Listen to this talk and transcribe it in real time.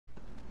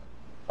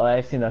Oh,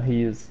 actually, no, he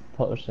used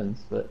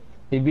potions, but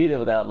he beat it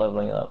without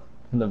leveling up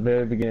from the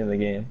very beginning of the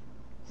game.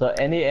 So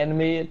any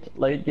enemy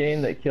late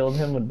game that killed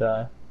him would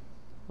die.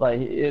 Like,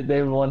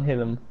 they would one hit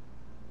him.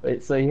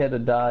 So he had to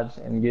dodge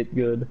and get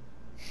good.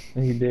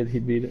 And he did, he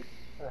beat it.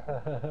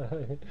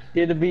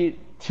 He had to beat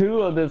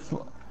two of this.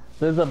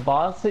 There's a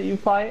boss that you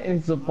fight, and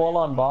he's a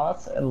full-on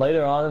boss, and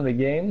later on in the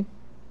game,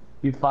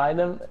 you fight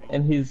him,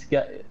 and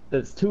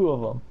there's two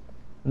of them.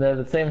 And they're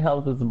the same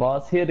health as the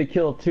boss. He had to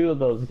kill two of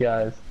those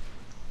guys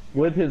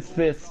with his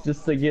fists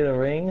just to get a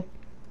ring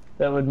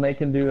that would make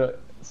him do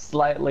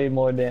slightly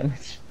more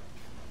damage.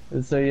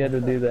 And so he had to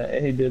do that,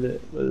 and he did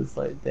it. But it's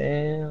like,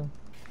 damn.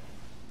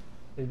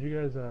 Did you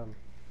guys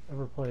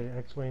ever play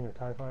X-Wing or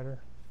TIE Fighter?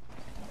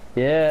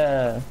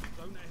 Yeah.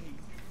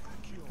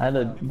 I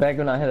had back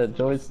when I had a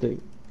joystick.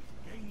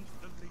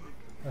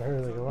 I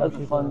heard like a lot of That's a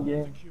people, fun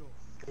game.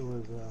 It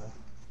was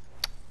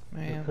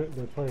Man.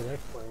 they played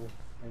X-Wing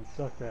and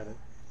sucked at it.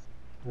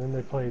 And then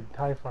they played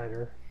TIE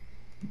Fighter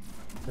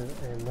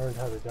and learned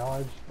how to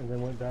dodge, and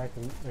then went back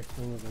and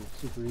X-Wing was like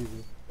super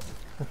easy.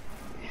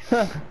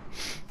 Because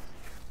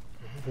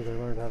they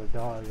learned how to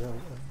dodge. I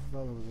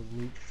thought it was a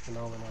neat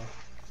phenomenon.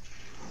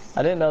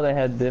 I didn't know they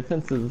had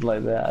differences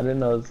like that. I didn't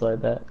know it was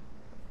like that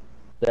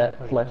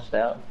fleshed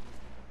out.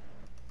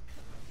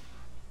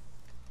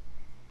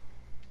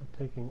 I'm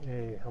taking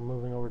A. I'm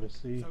moving over to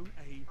C. Zone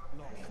A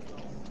lost.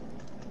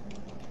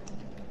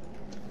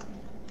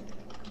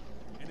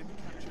 Enemy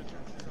captured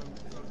zone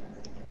A.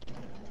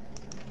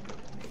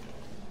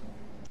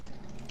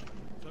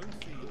 Zone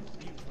C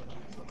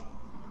neutralized.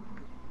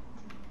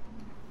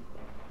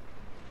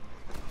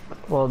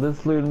 Well,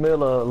 this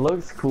Ludmilla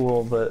looks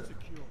cool, but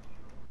Secure.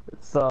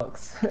 it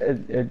sucks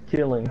at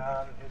killing.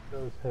 Gotta hit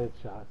those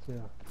headshots, yeah.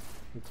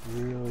 It's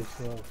really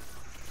slow.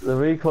 The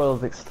recoil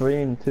is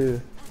extreme too.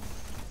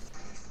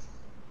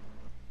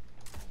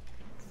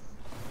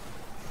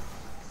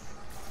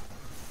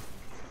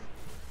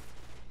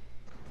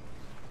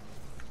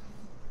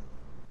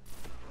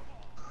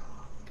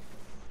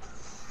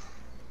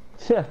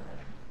 Yeah.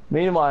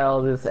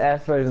 Meanwhile, this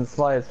asteroid and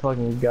spy is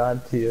fucking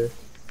god tier.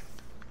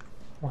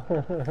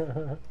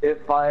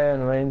 Hit fire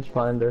and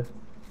rangefinder.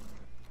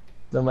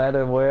 No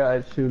matter where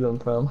I shoot him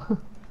from,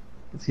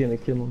 it's gonna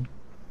kill him.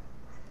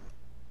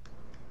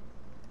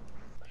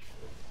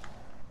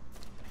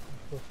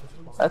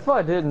 That's what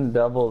I did in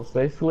doubles.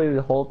 Basically,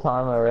 the whole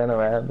time I ran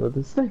around with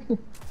this thing.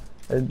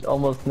 I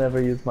almost never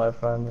used my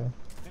primary.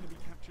 Enemy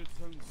captured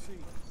zone C.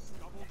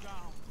 Double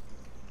down.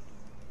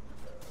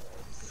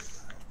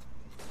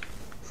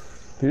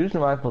 Fusion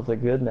rifles are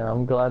good now.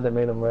 I'm glad they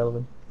made them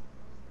relevant.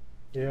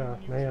 Yeah,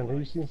 man, have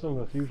you seen some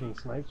of the fusion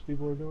snipes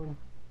people are doing?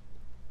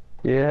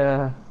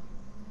 Yeah,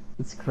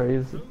 it's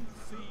crazy. Zone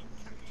C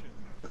captured.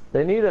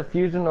 They need a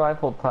fusion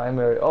rifle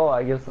primary. Oh,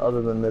 I guess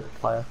other than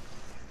multiplier.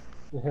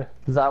 Yeah.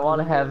 Because I want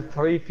to have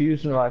 3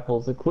 fusion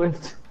rifles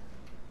equipped.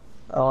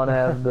 I want to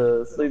have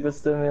the sleeper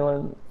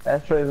stimulant,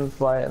 asteroid and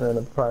spy, and then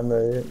a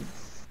primary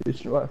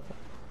fusion rifle.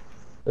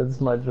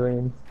 That's my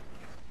dream.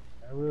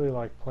 I really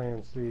like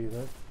Plan C. That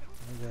was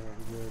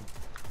good.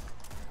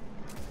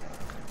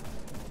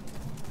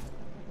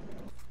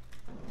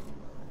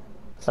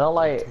 I don't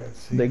like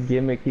the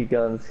gimmicky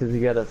guns because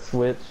you gotta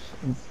switch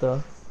and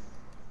stuff.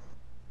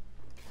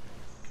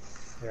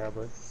 Yeah,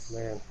 but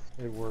man,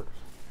 it works,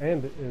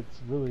 and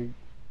he's really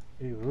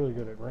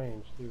good at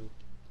range too.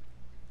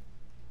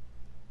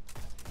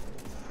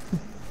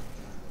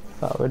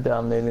 Oh, we're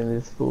dominating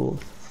these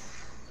fools.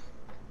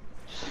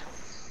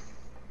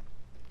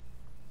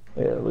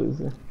 Yeah,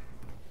 loser.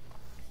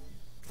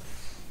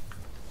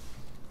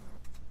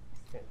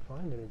 Can't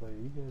find anybody.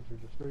 You guys are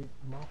just straight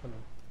mopping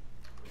them.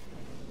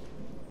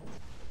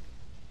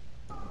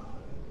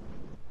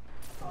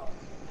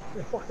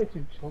 Why did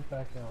you jump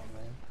back out,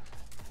 man?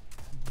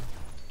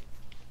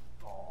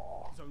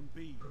 Zone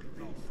B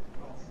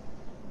lost.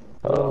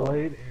 Oh,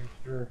 Late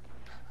answer.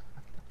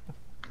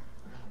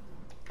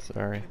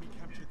 Sorry. Enemy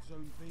captured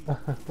zone B.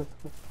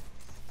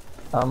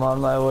 I'm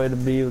on my way to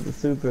B with the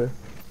super.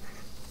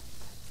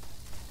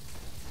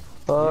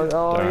 Fuck, oh,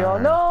 y'all,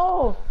 Darn.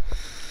 no!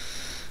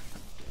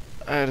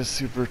 I had a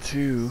super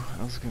too.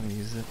 I was gonna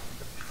use it.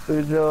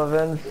 Fujo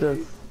avenged us.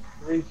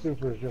 3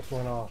 supers just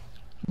went off.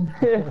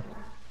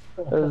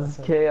 It was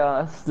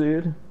chaos,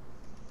 dude.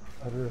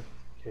 Utter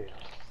chaos.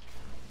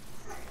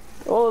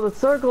 Oh, the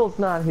circle's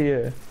not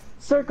here.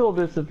 Circle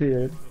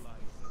disappeared.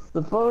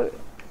 The fuck?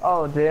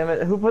 Oh, damn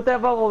it. Who put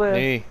that bubble there?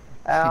 Me.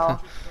 Ow.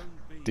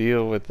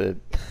 Deal with it.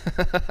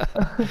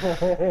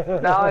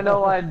 Now I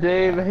know why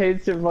Dave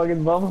hates your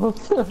fucking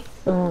bubbles.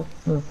 I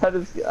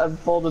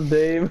pulled a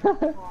Dave.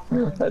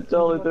 I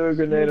totally threw a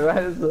grenade right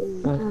as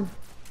the...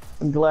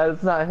 I'm glad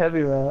it's not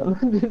heavy round.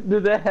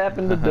 Did that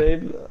happen to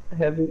Dave?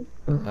 Heavy?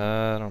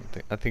 I don't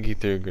think. I think he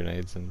threw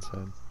grenades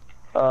inside.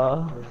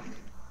 I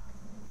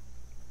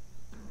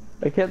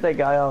kept that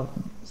guy off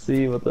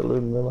C with the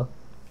Ludmilla.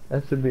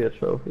 That should be a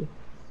trophy.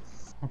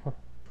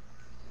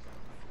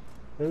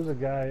 There was a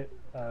guy,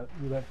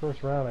 that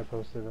first round I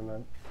posted in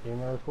that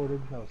game I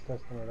recorded, I was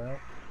testing it out.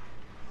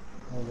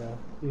 And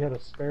he had a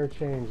spare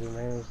change and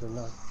managed to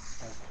knock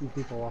like 2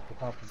 people off the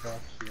top of the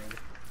box shield.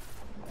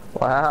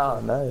 Wow,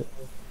 nice.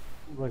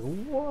 Like,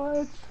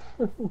 what?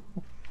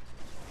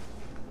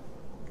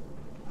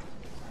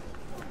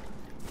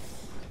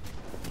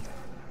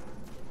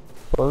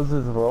 What was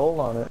his role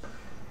on it?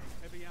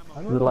 Heavy ammo. I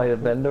Is don't it know. like a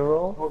vendor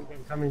role? Golden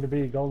gun coming to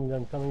be, golden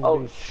gun coming to Oh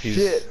be.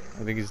 shit!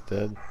 I think he's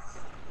dead.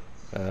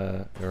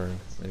 Or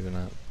maybe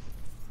not.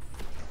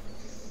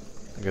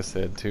 I guess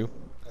they had 2.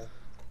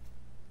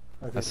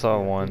 Okay, I saw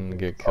yeah, one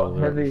get killed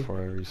right heavy. before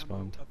I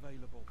respawned.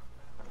 Available.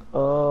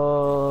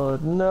 Oh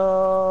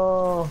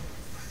no!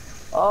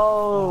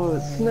 Oh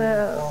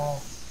snap!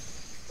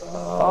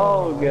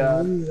 Oh I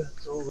god! knew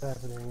that's what was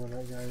happening when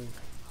that guy.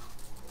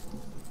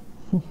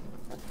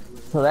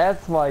 So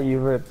that's why you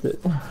ripped it.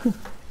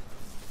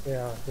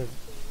 Yeah,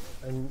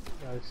 and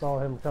I saw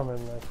him coming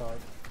and I thought,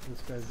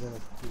 this guy's gonna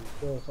either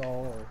kill us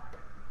all or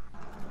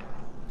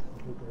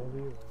take the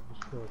heavy or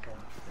just kill us all.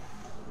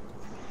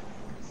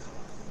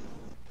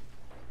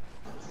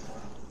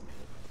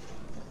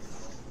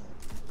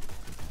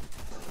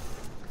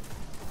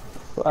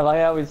 I like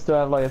how we still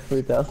have like a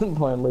 3,000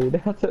 point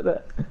lead after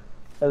that.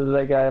 As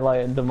that guy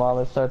like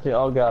demolished our team.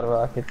 Oh god,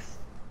 rockets.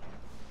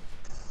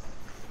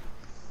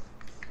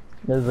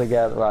 There's a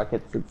guy with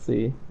rockets at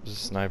C. There's a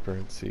sniper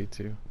at C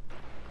too.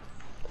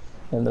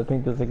 And I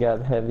think there's a guy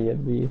with heavy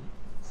at B.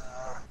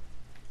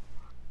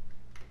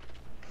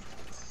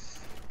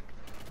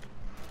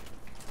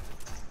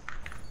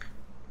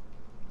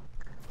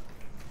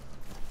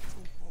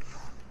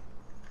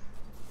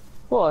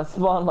 Well, I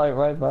spawned like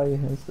right by you.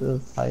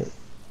 It's tight.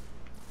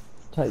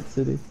 Tight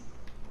city.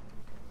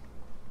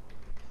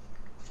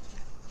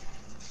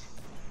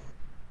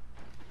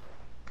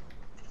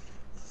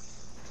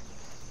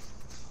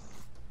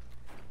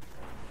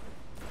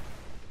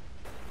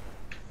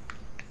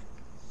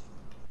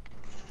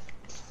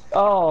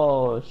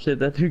 Oh shit,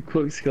 that dude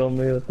quick skulled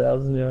me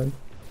 1,000 yards.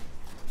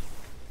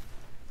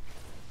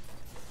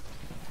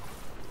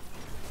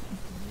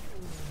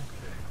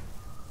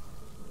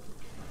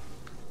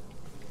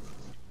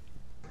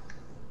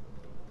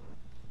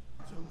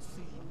 Zone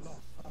C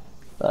lost.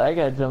 That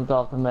guy jumped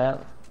off the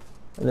map,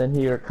 and then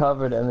he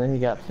recovered, and then he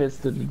got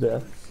fisted to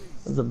death.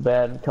 It was a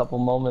bad couple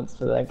moments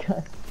for that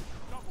guy.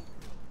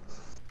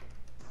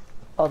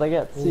 Oh, they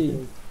got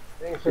C.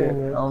 Shit,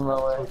 Shit, on my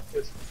way.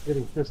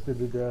 getting fisted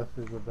to death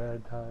is a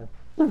bad time.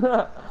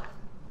 I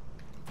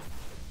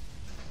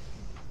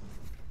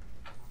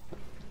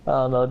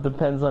don't know, it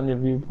depends on your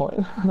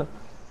viewpoint.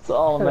 It's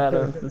all a matter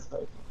of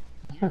perspective.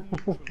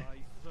 Neutralize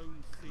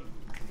Zone C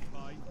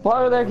by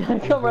Why would that guy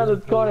come around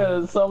this corner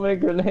and there's so many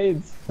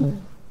grenades?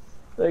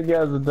 That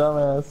guy's a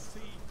dumbass. C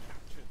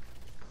captured.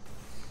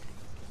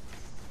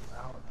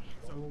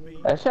 Zone B.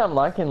 Actually, I'm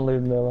liking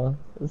Ludmilla.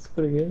 It's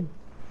pretty good.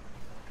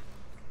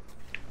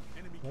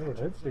 Enemy That was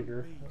captured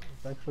Headseeker. Zone B.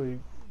 It's actually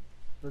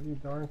pretty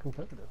darn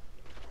competitive.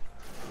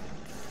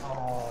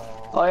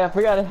 Oh, Oh yeah, I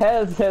forgot it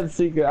has head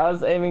seeker. I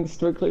was aiming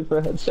strictly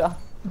for headshot.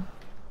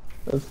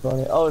 That's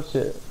funny. Oh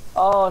shit.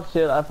 Oh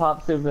shit, I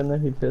popped super and then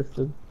he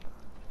fisted.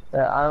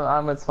 Yeah,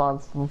 I'm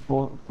responsible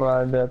for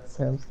our deaths,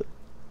 Hamster.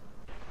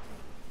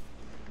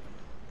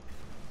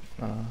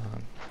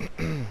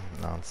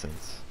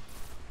 Nonsense.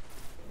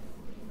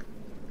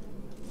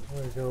 I'm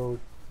gonna go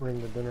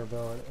ring the dinner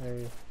bell at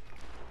A.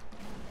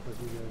 Because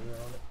you guys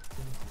are on it.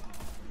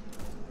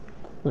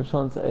 Which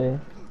one's A?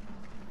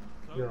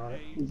 You're on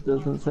it. It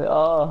doesn't say.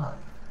 Oh,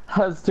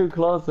 I was too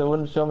close. It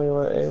wouldn't show me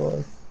where A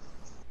was.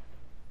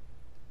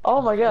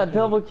 Oh my god,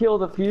 double kill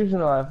the fusion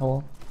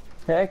rifle.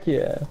 Heck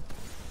yeah.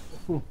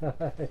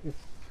 Nice.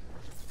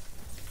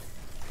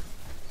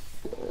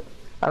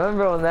 I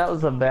remember when that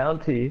was a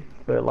bounty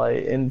for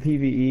like in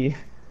PvE.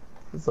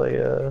 It's like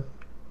a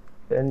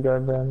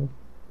Vanguard bounty.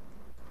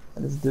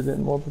 I just did it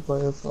in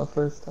multiplayer. It's my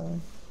first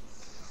time.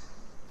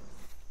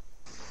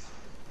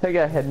 That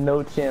guy had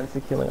no chance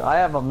of killing. I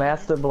have a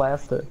Master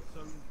Blaster.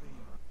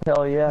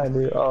 Hell yeah, I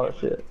do. Oh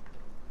shit.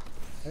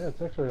 Yeah,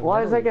 it's actually a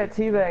Why is that melee. guy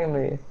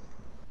teabagging me?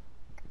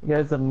 You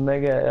guy's a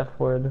mega F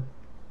word.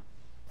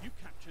 You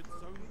captured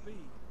Zone B.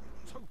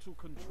 Total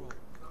control.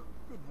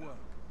 Good work.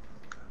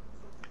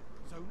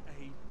 Zone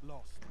A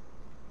lost.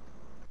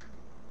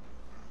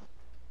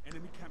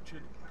 Enemy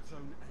captured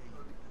Zone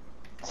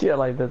A. Shit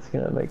like that's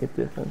gonna make a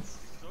difference.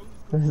 Zone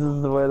This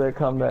is the way their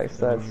comeback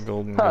starts.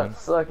 Golden Ha, gun.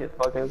 suck it,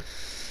 fuckers.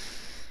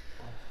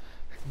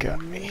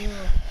 Got me.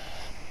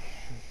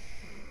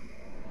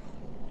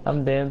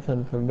 I'm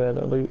dancing for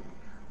better loot.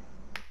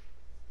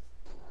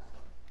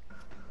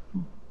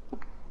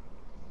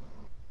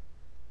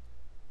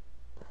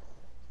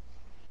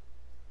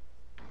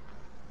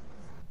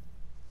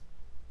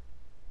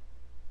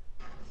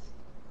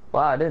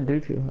 Wow, I didn't do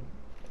too much.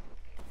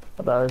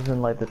 I thought I was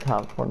in like the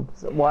top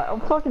 1%. What? I'm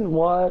fucking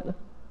what?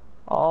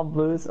 All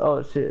blues?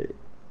 Oh shit.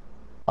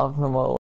 I'm from